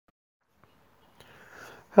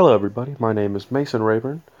Hello, everybody. My name is Mason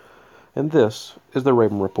Rayburn, and this is the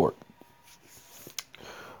Rayburn Report.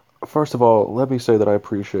 First of all, let me say that I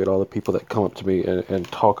appreciate all the people that come up to me and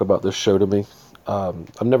talk about this show to me.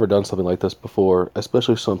 I've never done something like this before,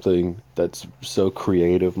 especially something that's so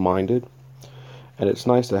creative minded, and it's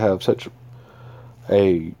nice to have such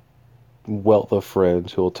a wealth of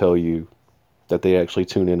friends who will tell you that they actually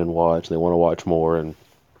tune in and watch, and they want to watch more, and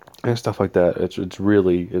stuff like that. It's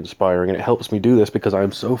really inspiring, and it helps me do this because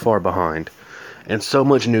I'm so far behind. And so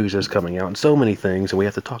much news is coming out, and so many things, and we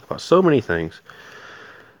have to talk about so many things.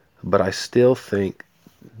 But I still think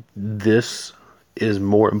this is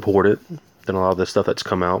more important than a lot of the stuff that's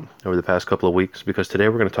come out over the past couple of weeks, because today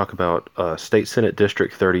we're going to talk about State Senate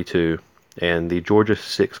District 32 and the Georgia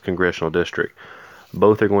 6th Congressional District.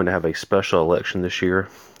 Both are going to have a special election this year,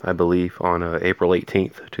 I believe, on April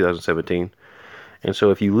 18th, 2017. And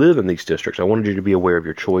so if you live in these districts, I wanted you to be aware of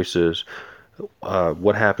your choices,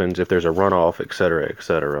 what happens if there's a runoff, etc.,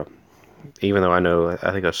 etc. Even though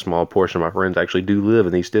I think a small portion of my friends actually do live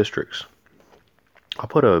in these districts. I'll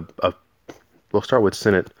put we'll start with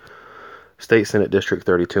State Senate District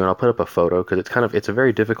 32, and I'll put up a photo because it's a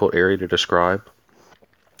very difficult area to describe.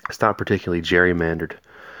 It's not particularly gerrymandered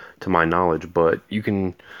to my knowledge, but you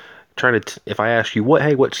can try to, if I ask you,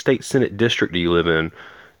 what State Senate District do you live in?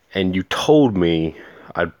 And you told me,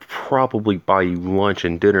 I'd probably buy you lunch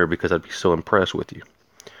and dinner because I'd be so impressed with you.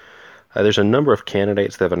 There's a number of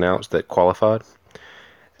candidates that have announced that qualified,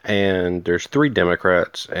 and there's 3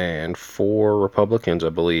 Democrats and 4 Republicans, I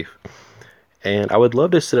believe. And I would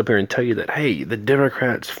love to sit up here and tell you that, hey, the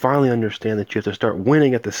Democrats finally understand that you have to start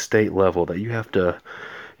winning at the state level, that you have to,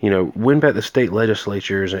 win back the state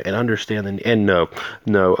legislatures and understand. And no,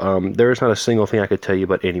 there is not a single thing I could tell you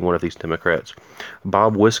about any one of these Democrats.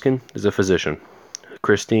 Bob Wiskin is a physician.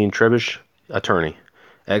 Christine Trebish, attorney.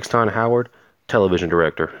 Exton Howard, television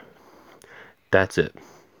director. That's it.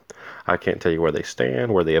 I can't tell you where they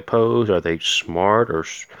stand, where they oppose, are they smart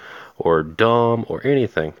or dumb or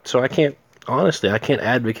anything. So I can't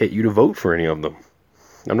advocate you to vote for any of them.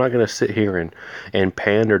 I'm not going to sit here and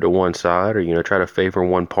pander to one side or, try to favor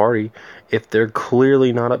one party if they're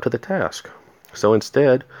clearly not up to the task. So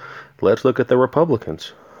instead, let's look at the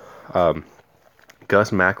Republicans.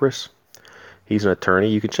 Gus Macris, he's an attorney.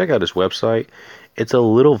 You can check out his website. It's a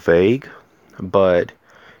little vague, but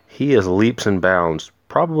he is leaps and bounds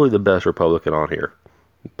probably the best Republican on here.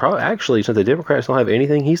 Actually, since the Democrats don't have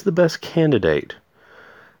anything, he's the best candidate.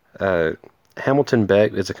 Hamilton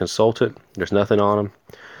Beck is a consultant. There's nothing on him.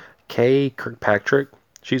 Kay Kirkpatrick,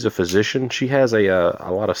 she's a physician. She has a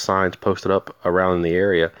lot of signs posted up around in the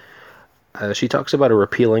area. She talks about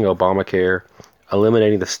repealing Obamacare,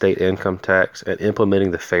 eliminating the state income tax, and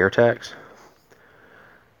implementing the fair tax,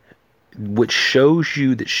 which shows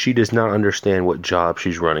you that she does not understand what job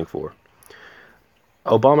she's running for.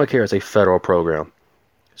 Obamacare is a federal program.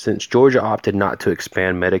 Since Georgia opted not to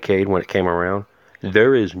expand Medicaid when it came around,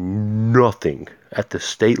 there is nothing at the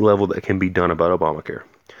state level that can be done about Obamacare.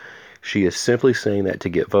 She is simply saying that to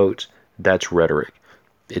get votes. That's rhetoric.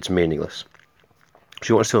 It's meaningless.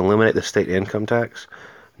 She wants to eliminate the state income tax.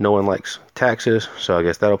 No one likes taxes, so I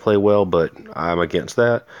guess that'll play well, but I'm against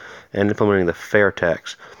that. And implementing the fair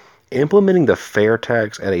tax. Implementing the fair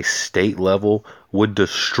tax at a state level would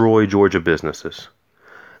destroy Georgia businesses.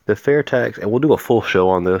 The fair tax, and we'll do a full show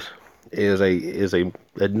on this, is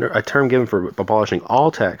a term given for abolishing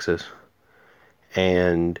all taxes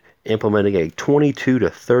and implementing a 22 to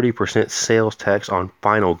 30% sales tax on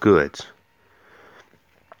final goods.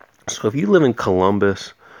 So if you live in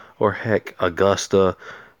Columbus or heck Augusta,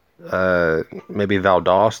 maybe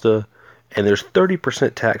Valdosta, and there's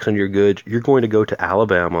 30% tax on your goods, you're going to go to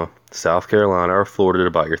Alabama, South Carolina, or Florida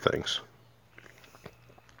to buy your things.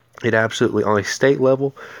 It absolutely, on a state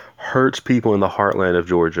level, hurts people in the heartland of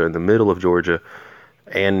Georgia, in the middle of Georgia,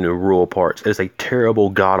 and in the rural parts. It is a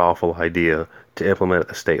terrible, god-awful idea to implement at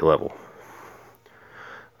the state level.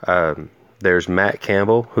 There's Matt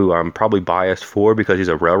Campbell, who I'm probably biased for because he's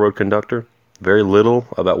a railroad conductor. Very little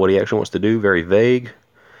about what he actually wants to do, very vague.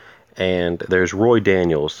 And there's Roy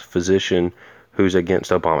Daniels, physician, who's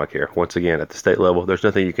against Obamacare. Once again, at the state level, there's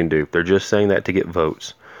nothing you can do. They're just saying that to get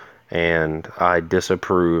votes. And I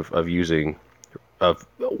disapprove of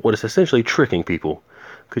what is essentially tricking people,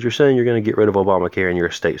 because you're saying you're going to get rid of Obamacare and you're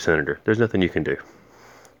a state senator. There's nothing you can do.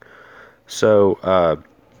 So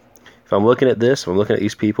if I'm looking at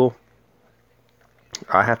these people,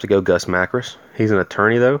 I have to go Gus Macris. He's an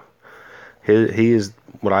attorney, though. He is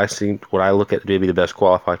what I look at to be the best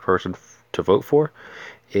qualified person to vote for.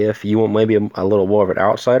 If you want maybe a little more of an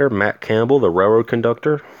outsider, Matt Campbell, the railroad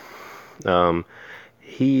conductor.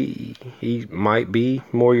 he might be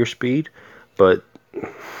more your speed, but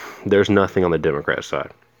there's nothing on the Democrat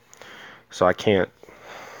side. So I can't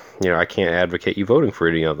advocate you voting for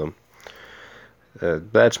any of them.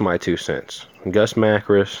 That's my 2 cents. Gus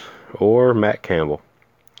Macris or Matt Campbell.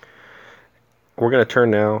 We're going to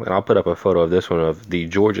turn now, and I'll put up a photo of this one, of the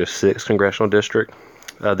Georgia 6th Congressional District.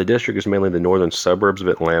 The district is mainly the northern suburbs of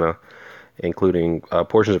Atlanta, including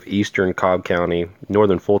portions of eastern Cobb County,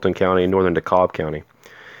 northern Fulton County, and northern DeKalb County.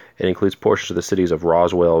 It includes portions of the cities of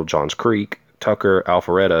Roswell, Johns Creek, Tucker,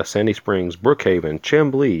 Alpharetta, Sandy Springs, Brookhaven,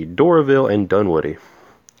 Chamblee, Doraville, and Dunwoody.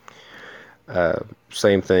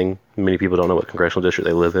 Same thing. Many people don't know what congressional district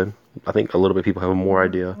they live in. I think a little bit people have more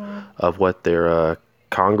idea of what their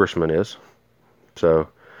congressman is. So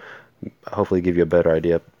hopefully give you a better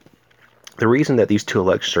idea. The reason that these 2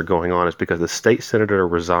 elections are going on is because the state senator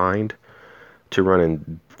resigned to run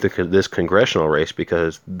in this congressional race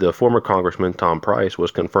because the former congressman, Tom Price,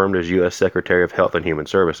 was confirmed as U.S. Secretary of Health and Human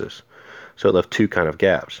Services. So it left 2 kind of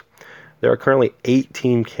gaps. There are currently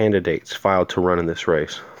 18 candidates filed to run in this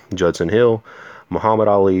race. Judson Hill, Muhammad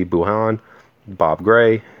Ali Buhan, Bob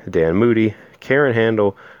Gray, Dan Moody, Karen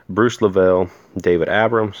Handel, Bruce Lavelle, David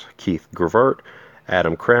Abrams, Keith Gravert,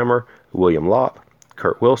 Adam Kramer, William Lopp,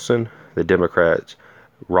 Kurt Wilson, the Democrats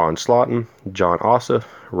Ron Slaughton, John Ossoff,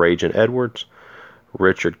 Rajan Edwards,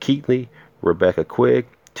 Richard Keatley, Rebecca Quigg,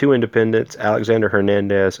 2 independents, Alexander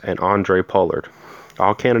Hernandez, and Andre Pollard.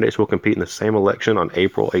 All candidates will compete in the same election on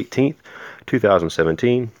April 18th,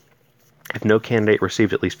 2017. If no candidate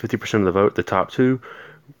received at least 50% of the vote, the top 2,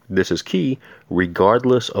 this is key,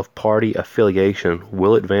 regardless of party affiliation,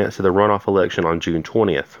 will advance to the runoff election on June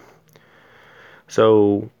 20th.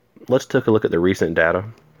 So let's take a look at the recent data.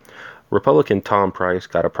 Republican Tom Price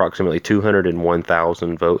got approximately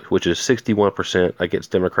 201,000 votes, which is 61%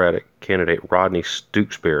 against Democratic candidate Rodney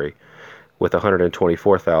Stooksbury with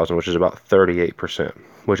 124,000, which is about 38%,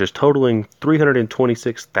 which is totaling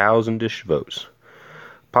 326,000-ish votes.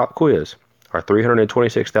 Pop quiz. Are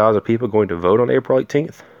 326,000 people going to vote on April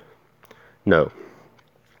 18th? No.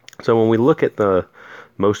 So when we look at the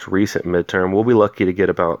most recent midterm, we'll be lucky to get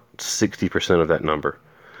about 60% of that number.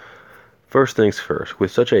 First things first,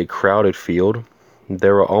 with such a crowded field,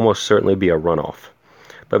 there will almost certainly be a runoff.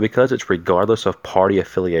 But because it's regardless of party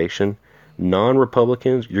affiliation,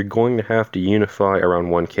 non-Republicans, you're going to have to unify around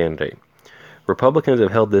one candidate. Republicans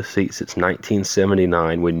have held this seat since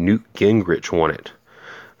 1979 when Newt Gingrich won it.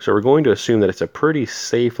 So we're going to assume that it's a pretty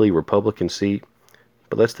safely Republican seat,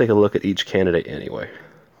 but let's take a look at each candidate anyway.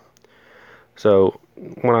 So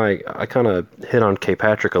when I kind of hit on K.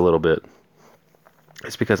 Patrick a little bit,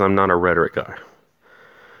 it's because I'm not a rhetoric guy.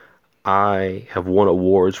 I have won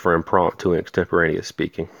awards for impromptu and extemporaneous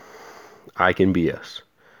speaking. I can BS.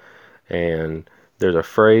 And there's a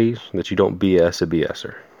phrase that you don't BS a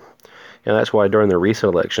BSer. And that's why during the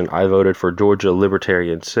recent election, I voted for Georgia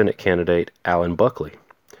Libertarian Senate candidate Alan Buckley.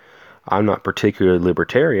 I'm not particularly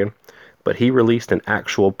libertarian, but he released an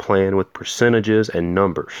actual plan with percentages and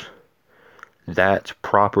numbers. That's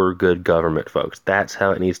proper good government, folks. That's how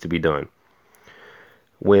it needs to be done.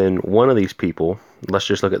 When one of these people, let's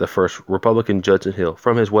just look at the first, Republican Judson Hill,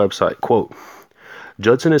 from his website, quote,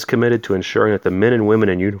 Judson is committed to ensuring that the men and women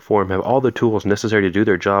in uniform have all the tools necessary to do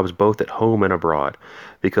their jobs both at home and abroad,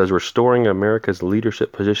 because restoring America's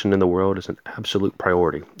leadership position in the world is an absolute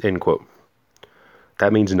priority, end quote.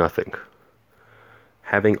 That means nothing.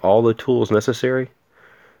 Having all the tools necessary?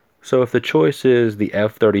 So if the choice is the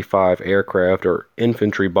F-35 aircraft or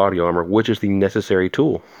infantry body armor, which is the necessary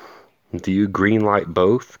tool? Do you greenlight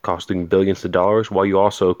both, costing billions of dollars, while you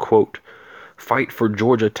also, quote, fight for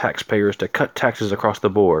Georgia taxpayers to cut taxes across the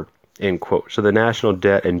board, end quote, so the national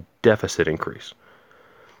debt and deficit increase?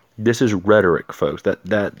 This is rhetoric, folks.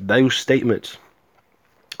 Those statements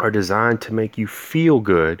are designed to make you feel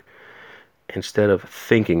good instead of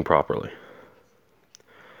thinking properly.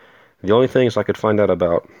 The only things I could find out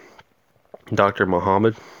about Dr.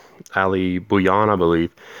 Muhammad Ali Buyan, I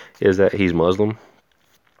believe, is that he's Muslim.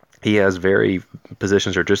 He has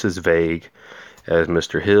positions are just as vague as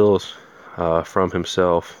Mr. Hill's from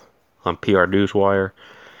himself on PR Newswire.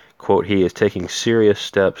 Quote, he is taking serious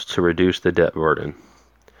steps to reduce the debt burden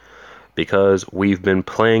because we've been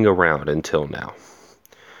playing around until now.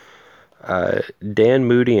 Dan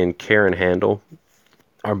Moody and Karen Handel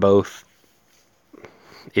are both,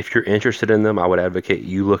 if you're interested in them, I would advocate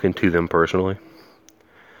you look into them personally.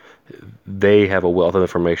 They have a wealth of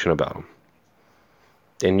information about them.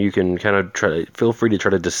 And you can kind of feel free to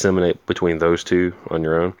try to disseminate between those two on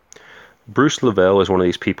your own. Bruce Lavelle is one of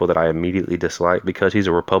these people that I immediately dislike because he's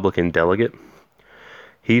a Republican delegate.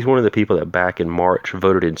 He's one of the people that back in March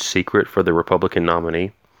voted in secret for the Republican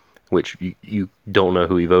nominee, which you don't know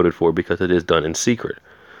who he voted for because it is done in secret.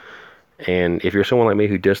 And if you're someone like me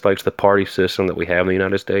who dislikes the party system that we have in the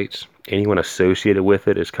United States, anyone associated with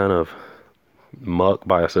it is kind of muck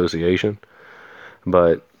by association.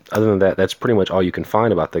 But other than that, that's pretty much all you can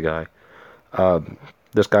find about the guy.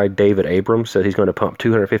 This guy, David Abrams, said he's going to pump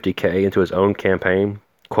 $250K into his own campaign.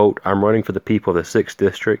 Quote, I'm running for the people of the 6th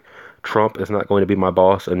District. Trump is not going to be my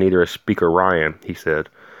boss, and neither is Speaker Ryan, he said.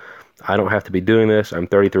 I don't have to be doing this. I'm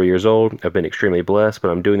 33 years old. I've been extremely blessed, but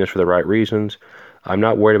I'm doing this for the right reasons. I'm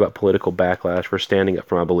not worried about political backlash for standing up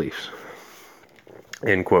for my beliefs.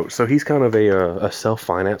 End quote. So he's kind of a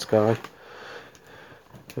self-finance guy,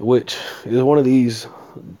 which is one of these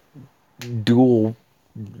dual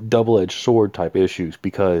double-edged sword type issues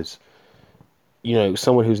because, you know,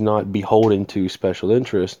 someone who's not beholden to special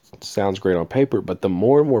interests sounds great on paper, but the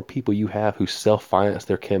more and more people you have who self-finance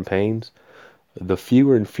their campaigns, the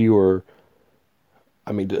fewer and fewer.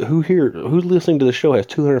 I mean, who's listening to the show has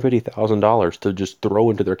 $250,000 to just throw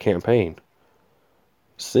into their campaign?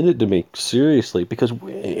 Send it to me, seriously, because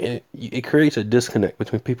it creates a disconnect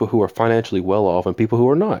between people who are financially well off and people who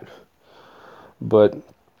are not. But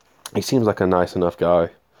he seems like a nice enough guy.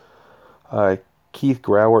 Keith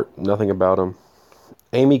Grauert, nothing about him.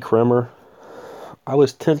 Amy Kremer, I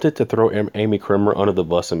was tempted to throw Amy Kremer under the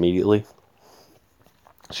bus immediately.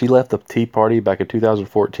 She left the Tea Party back in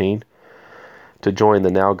 2014 to join the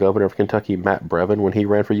now governor of Kentucky, Matt Brevin, when he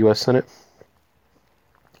ran for U.S. Senate.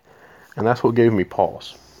 And that's what gave me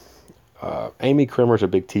pause. Amy Kremer's a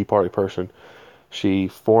big Tea Party person. She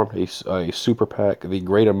formed a super PAC, the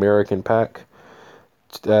Great American PAC.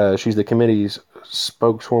 She's the committee's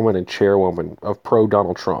spokeswoman and chairwoman of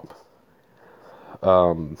pro-Donald Trump.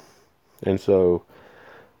 And so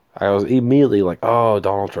I was immediately like, oh,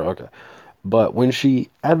 Donald Trump, okay. But when she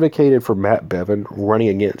advocated for Matt Bevin running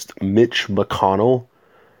against Mitch McConnell,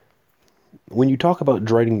 when you talk about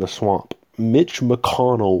draining the swamp, Mitch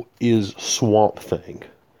McConnell is Swamp Thing.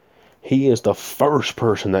 He is the first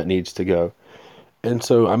person that needs to go. And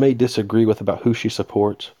so I may disagree with about who she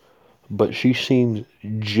supports, but she seems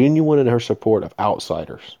genuine in her support of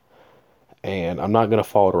outsiders. And I'm not going to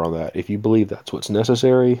fault her on that. If you believe that's what's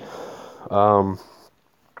necessary, I'm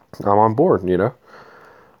on board, you know.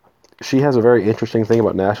 She has a very interesting thing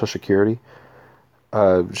about national security.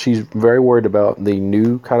 She's very worried about the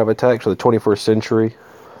new kind of attacks of the 21st century,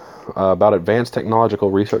 about advanced technological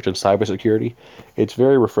research and cybersecurity. It's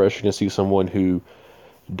very refreshing to see someone who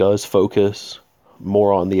does focus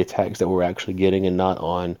more on the attacks that we're actually getting and not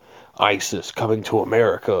on ISIS coming to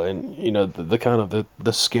America and, you know, the kind of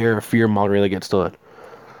the scare, fear-mongering that gets done.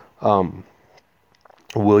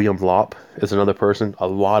 William Lopp is another person. A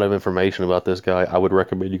lot of information about this guy. I would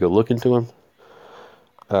recommend you go look into him.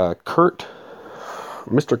 Mr.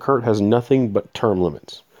 Kurt has nothing but term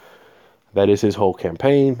limits. That is his whole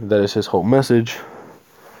campaign. That is his whole message.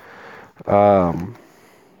 I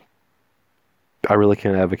really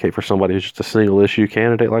can't advocate for somebody who's just a single issue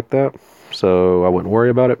candidate like that, so I wouldn't worry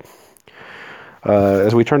about it.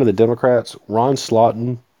 As we turn to the Democrats, Ron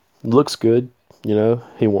Slaughton looks good. You know,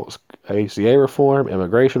 he wants ACA reform,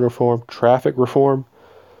 immigration reform, traffic reform,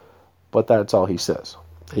 but that's all he says.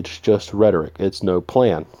 It's just rhetoric. It's no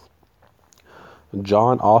plan.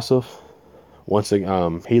 John Ossoff, once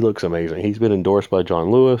again, he looks amazing. He's been endorsed by John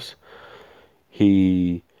Lewis.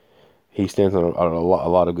 He stands on a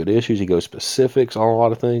lot of good issues. He goes specifics on a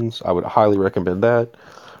lot of things. I would highly recommend that.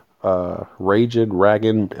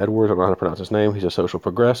 Ragan Edwards, I don't know how to pronounce his name. He's a social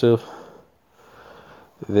progressive.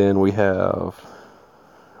 Then we have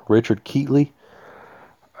Richard Keatley.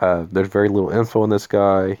 There's very little info on this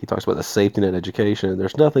guy. He talks about the safety net education.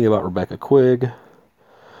 There's nothing about Rebecca Quigg.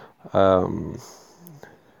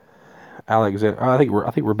 Alexander, I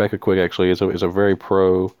think Rebecca Quigg actually is a very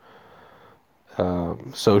pro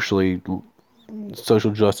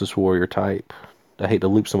social justice warrior type. I hate to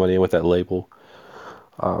loop somebody in with that label.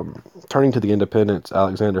 Turning to the independents,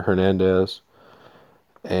 Alexander Hernandez,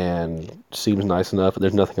 and seems nice enough.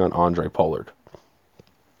 There's nothing on Andre Pollard.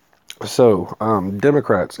 So,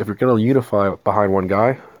 Democrats, if you're going to unify behind one guy,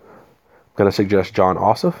 I'm going to suggest John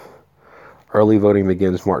Ossoff. Early voting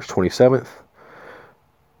begins March 27th.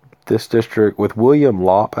 This district, with William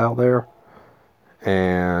Lopp out there,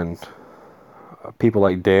 and people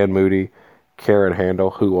like Dan Moody, Karen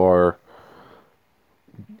Handel, who are,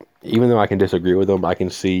 even though I can disagree with them, I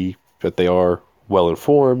can see that they are well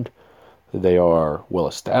informed, they are well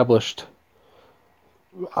established.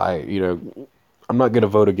 I'm not going to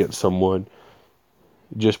vote against someone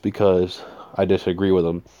just because I disagree with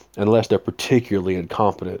them, unless they're particularly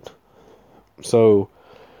incompetent. So,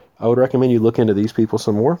 I would recommend you look into these people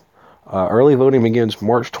some more. Early voting begins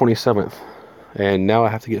March 27th, and now I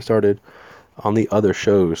have to get started on the other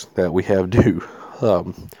shows that we have due.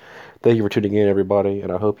 Thank you for tuning in, everybody,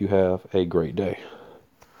 and I hope you have a great day.